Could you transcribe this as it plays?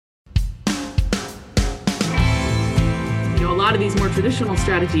lot of these more traditional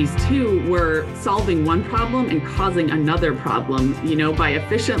strategies too were solving one problem and causing another problem, by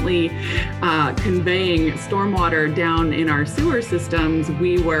efficiently conveying stormwater down in our sewer systems.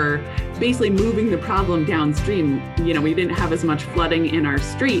 We were basically moving the problem downstream. We didn't have as much flooding in our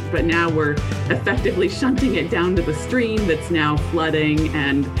street, but now we're effectively shunting it down to the stream that's now flooding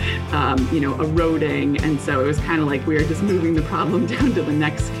and, eroding. And so it was kind of like we were just moving the problem down to the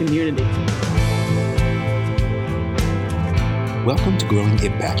next community. Welcome to Growing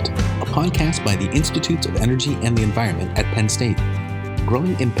Impact, a podcast by the Institutes of Energy and the Environment at Penn State.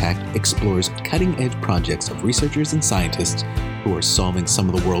 Growing Impact explores cutting-edge projects of researchers and scientists who are solving some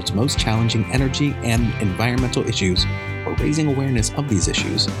of the world's most challenging energy and environmental issues or raising awareness of these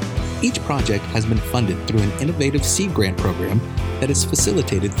issues. Each project has been funded through an innovative seed grant program that is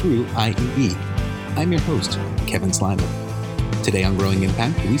facilitated through IEE. I'm your host, Kevin Sliman. Today on Growing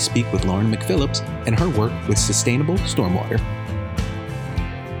Impact, we speak with Lauren McPhillips and her work with sustainable stormwater.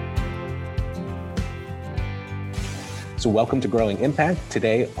 So welcome to Growing Impact.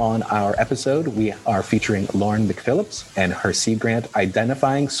 Today on our episode, we are featuring Lauren McPhillips and her seed grant,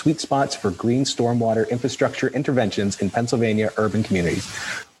 Identifying Sweet Spots for Green Stormwater Infrastructure Interventions in Pennsylvania Urban Communities.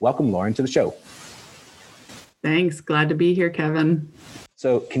 Welcome, Lauren, to the show. Thanks. Glad to be here, Kevin.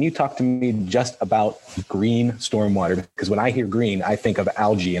 So can you talk to me just about green stormwater? Because when I hear green, I think of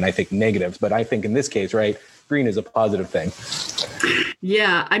algae and I think negatives, but I think in this case, right, green is a positive thing.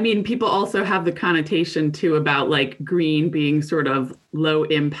 Yeah, people also have the connotation too about like green being sort of low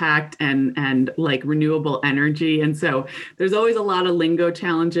impact and like renewable energy. And so there's always a lot of lingo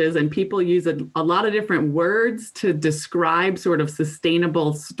challenges, and people use a lot of different words to describe sort of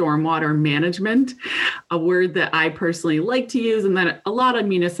sustainable stormwater management. A word that I personally like to use and that a lot of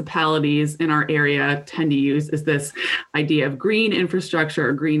municipalities in our area tend to use is this idea of green infrastructure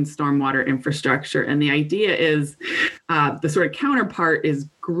or green stormwater infrastructure. And the idea is the sort of counterpart is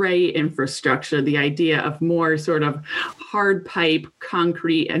gray infrastructure, the idea of more sort of hard pipe,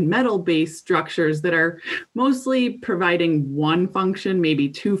 concrete, and metal-based structures that are mostly providing one function, maybe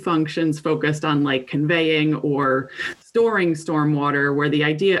two functions focused on like conveying or storing stormwater, where the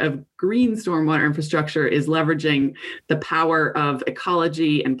idea of green stormwater infrastructure is leveraging the power of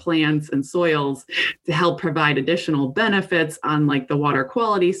ecology and plants and soils to help provide additional benefits on like the water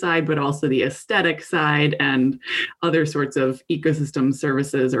quality side, but also the aesthetic side and other sorts of ecosystem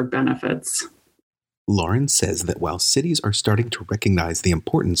services or benefits. Lauren says that while cities are starting to recognize the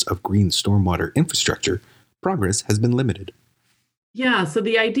importance of green stormwater infrastructure, progress has been limited. Yeah, so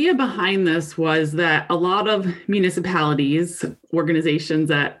the idea behind this was that a lot of municipalities,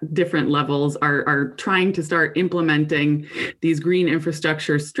 organizations at different levels are trying to start implementing these green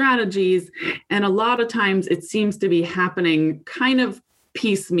infrastructure strategies. And a lot of times it seems to be happening kind of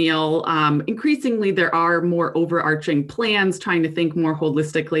piecemeal. Increasingly, there are more overarching plans trying to think more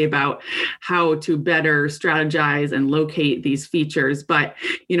holistically about how to better strategize and locate these features. But,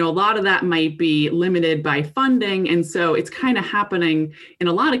 a lot of that might be limited by funding. And so it's kind of happening in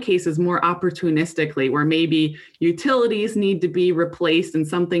a lot of cases more opportunistically, where maybe utilities need to be replaced and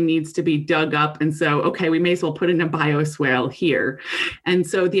something needs to be dug up. And so, okay, we may as well put in a bioswale here. And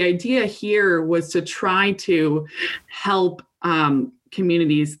so the idea here was to try to help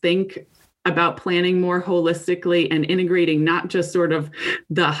communities think about planning more holistically and integrating not just sort of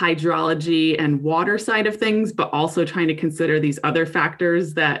the hydrology and water side of things, but also trying to consider these other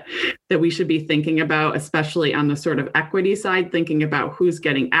factors that we should be thinking about, especially on the sort of equity side, thinking about who's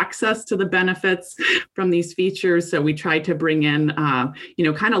getting access to the benefits from these features. So we tried to bring in,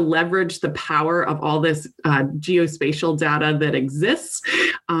 kind of leverage the power of all this geospatial data that exists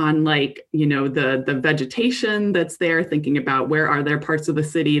on the vegetation that's there, thinking about where are there parts of the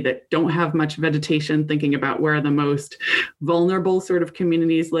city that don't have much vegetation, thinking about where are the most vulnerable sort of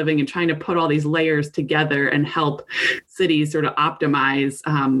communities living, and trying to put all these layers together and help cities sort of optimize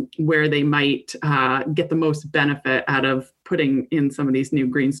where they might get the most benefit out of putting in some of these new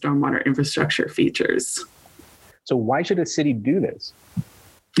green stormwater infrastructure features. So why should a city do this?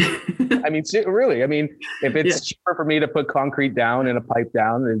 Really, if it's cheaper for me to put concrete down and a pipe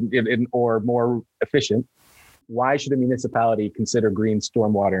down or more efficient, why should a municipality consider green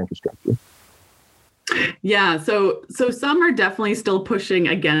stormwater infrastructure? Yeah, so some are definitely still pushing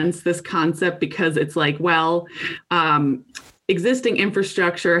against this concept because it's like, existing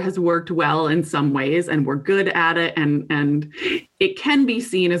infrastructure has worked well in some ways and we're good at it, and it can be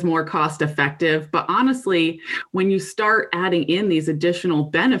seen as more cost effective. But honestly, when you start adding in these additional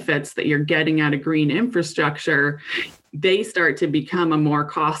benefits that you're getting out of green infrastructure, they start to become a more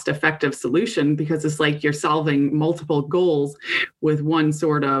cost-effective solution, because it's like you're solving multiple goals with one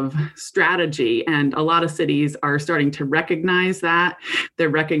sort of strategy. And a lot of cities are starting to recognize that. They're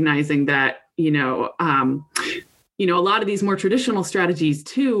recognizing that, a lot of these more traditional strategies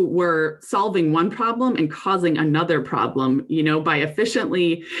too were solving one problem and causing another problem, by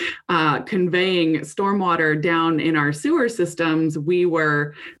efficiently conveying stormwater down in our sewer systems. We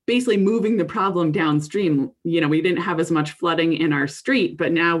were basically moving the problem downstream. We didn't have as much flooding in our street,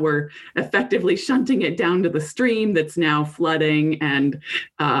 but now we're effectively shunting it down to the stream that's now flooding and,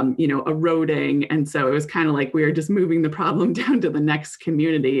 eroding. And so it was kind of like we were just moving the problem down to the next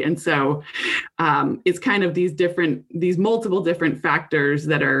community. And so it's kind of these multiple different factors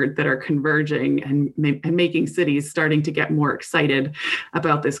that are converging and making cities starting to get more excited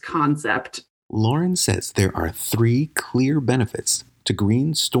about this concept. Lauren says there are 3 clear benefits to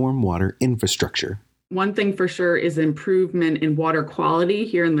green stormwater infrastructure. One thing for sure is improvement in water quality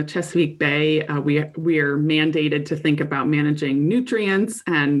here in the Chesapeake Bay. We are mandated to think about managing nutrients,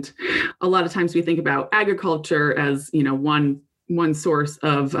 and a lot of times we think about agriculture as one source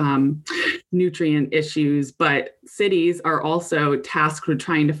of nutrient issues, but cities are also tasked with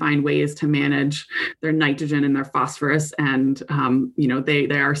trying to find ways to manage their nitrogen and their phosphorus, and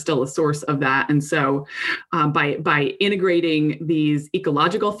they are still a source of that. And so by integrating these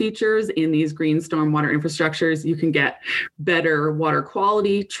ecological features in these green stormwater infrastructures, you can get better water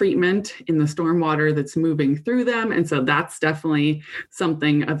quality treatment in the stormwater that's moving through them. And so that's definitely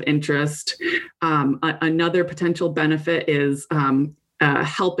something of interest. Another potential benefit is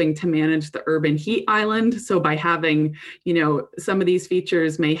helping to manage the urban heat island. So by having, some of these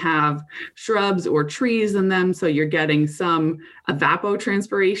features may have shrubs or trees in them. So you're getting some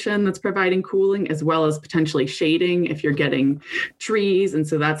evapotranspiration that's providing cooling, as well as potentially shading if you're getting trees. And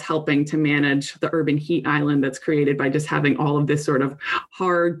so that's helping to manage the urban heat island that's created by just having all of this sort of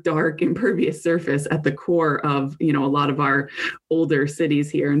hard, dark, impervious surface at the core of, a lot of our older cities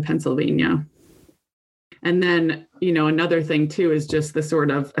here in Pennsylvania. And then, another thing too is just the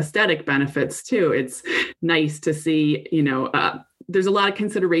sort of aesthetic benefits too. It's nice to see, there's a lot of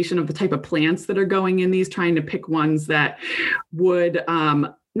consideration of the type of plants that are going in these, trying to pick ones that would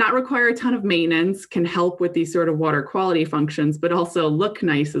not require a ton of maintenance, can help with these sort of water quality functions, but also look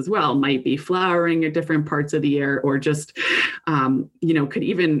nice as well. Might be flowering at different parts of the year, or just, could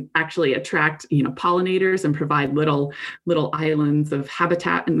even actually attract, pollinators and provide little islands of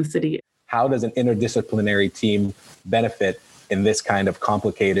habitat in the city. How does an interdisciplinary team benefit in this kind of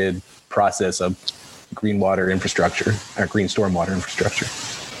complicated process of green water infrastructure or green stormwater infrastructure?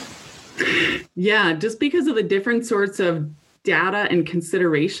 Yeah, just because of the different sorts of data and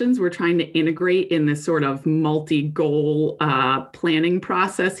considerations we're trying to integrate in this sort of multi-goal planning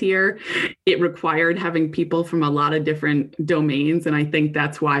process here, it required having people from a lot of different domains. And I think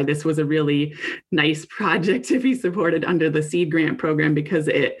that's why this was a really nice project to be supported under the SEED grant program, because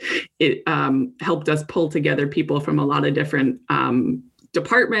it helped us pull together people from a lot of different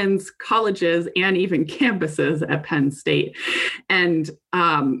departments, colleges, and even campuses at Penn State. And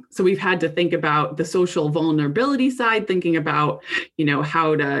so we've had to think about the social vulnerability side, thinking about,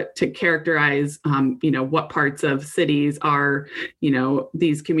 how to characterize, what parts of cities are,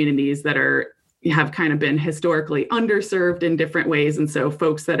 these communities that have kind of been historically underserved in different ways. And so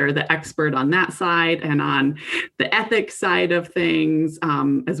folks that are the expert on that side and on the ethics side of things,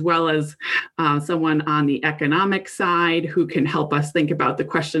 as well as someone on the economic side who can help us think about the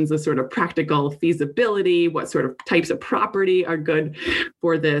questions of sort of practical feasibility, what sort of types of property are good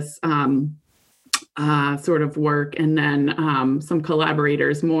for this sort of work, and then some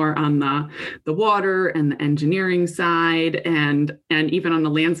collaborators more on the water and the engineering side, and even on the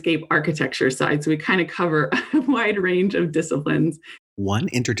landscape architecture side. So we kind of cover a wide range of disciplines. One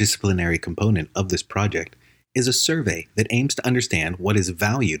interdisciplinary component of this project is a survey that aims to understand what is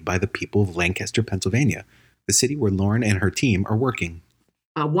valued by the people of Lancaster, Pennsylvania, the city where Lauren and her team are working.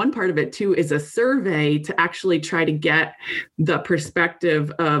 One part of it, too, is a survey to actually try to get the perspective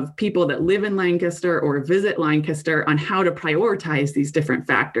of people that live in Lancaster or visit Lancaster on how to prioritize these different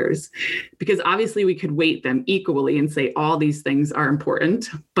factors. Because obviously we could weight them equally and say all these things are important,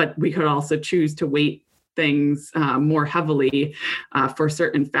 but we could also choose to weight things more heavily for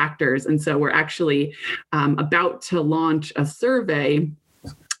certain factors. And so we're actually about to launch a survey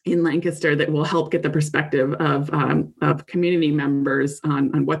in Lancaster that will help get the perspective of community members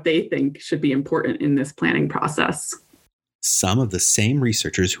on what they think should be important in this planning process. Some of the same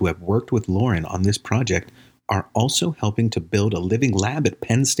researchers who have worked with Lauren on this project are also helping to build a living lab at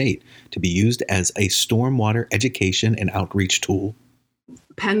Penn State to be used as a stormwater education and outreach tool.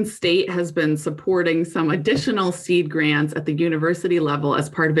 Penn State has been supporting some additional seed grants at the university level as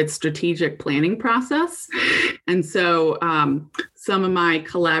part of its strategic planning process. And so some of my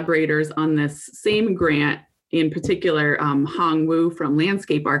collaborators on this same grant, in particular, Hong Wu from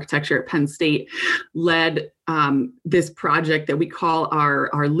Landscape Architecture at Penn State, led this project that we call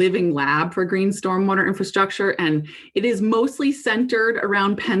our Living Lab for Green Stormwater Infrastructure. And it is mostly centered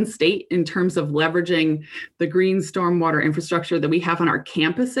around Penn State in terms of leveraging the green stormwater infrastructure that we have on our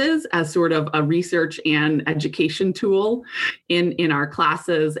campuses as sort of a research and education tool in our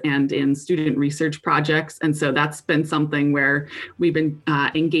classes and in student research projects. And so that's been something where we've been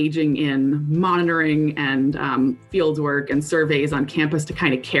engaging in monitoring and field work and surveys on campus to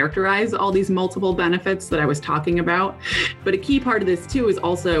kind of characterize all these multiple benefits that I was talking about. But a key part of this too is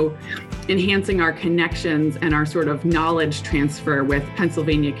also enhancing our connections and our sort of knowledge transfer with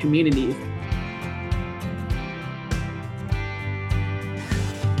Pennsylvania communities.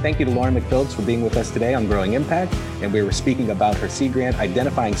 Thank you to Lauren McPhillips for being with us today on Growing Impact. And we were speaking about her seed grant,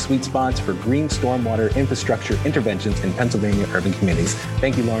 Identifying Sweet Spots for Green Stormwater Infrastructure Interventions in Pennsylvania Urban Communities.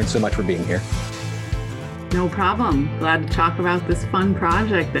 Thank you, Lauren, so much for being here. No problem. Glad to talk about this fun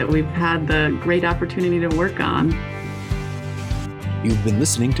project that we've had the great opportunity to work on. You've been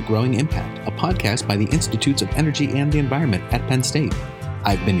listening to Growing Impact, a podcast by the Institutes of Energy and the Environment at Penn State.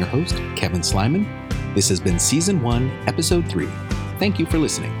 I've been your host, Kevin Slyman. This has been Season 1, Episode 3. Thank you for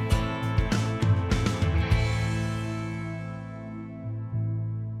listening.